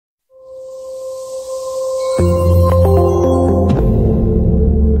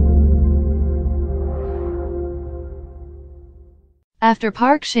After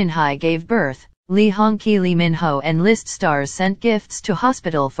Park Shin Hye gave birth, Lee Hong-ki, Lee Min-ho and list stars sent gifts to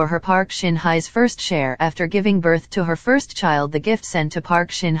hospital for her. Park Shin Hye's first share after giving birth to her first child. The gift sent to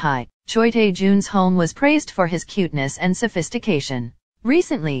Park Shin Hye, Choi Tae-jun's home, was praised for his cuteness and sophistication.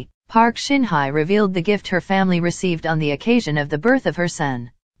 Recently, Park Shin Hye revealed the gift her family received on the occasion of the birth of her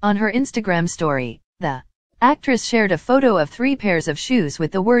son. On her Instagram story, the actress shared a photo of 3 pairs of shoes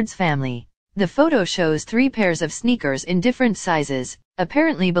with the words family. The photo shows 3 pairs of sneakers in different sizes,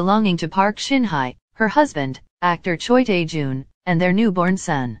 apparently belonging to Park Shin Hye, her husband, actor Choi Tae-jun, and their newborn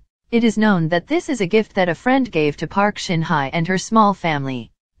son. It is known that this is a gift that a friend gave to Park Shin Hye and her small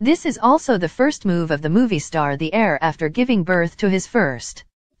family. This is also the first move of the movie star, the heir, after giving birth to his first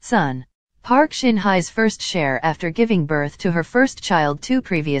son. Park Shin Hye's first share after giving birth to her first child too.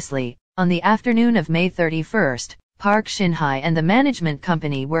 Previously, on the afternoon of May 31st, Park Shin Hye and the management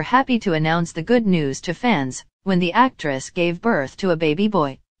company were happy to announce the good news to fans when the actress gave birth to a baby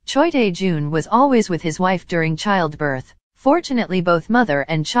boy. Choi Tae-jun was always with his wife during childbirth. Fortunately, both mother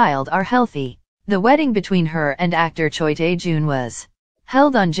and child are healthy. The wedding between her and actor Choi Tae-jun was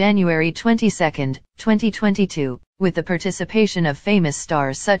held on January 22, 2022, with the participation of famous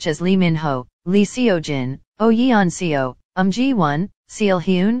stars such as Lee Min-ho, Lee Seo-jin, Oh Yeon-seo, Ji-won,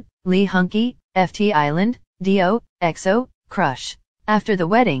 Seo-hyun, Lee Hong-ki, FT Island, D.O., EXO, Crush. After the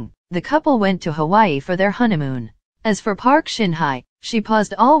wedding, the couple went to Hawaii for their honeymoon. As for Park Shin Hye, she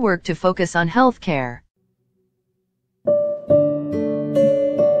paused all work to focus on health care.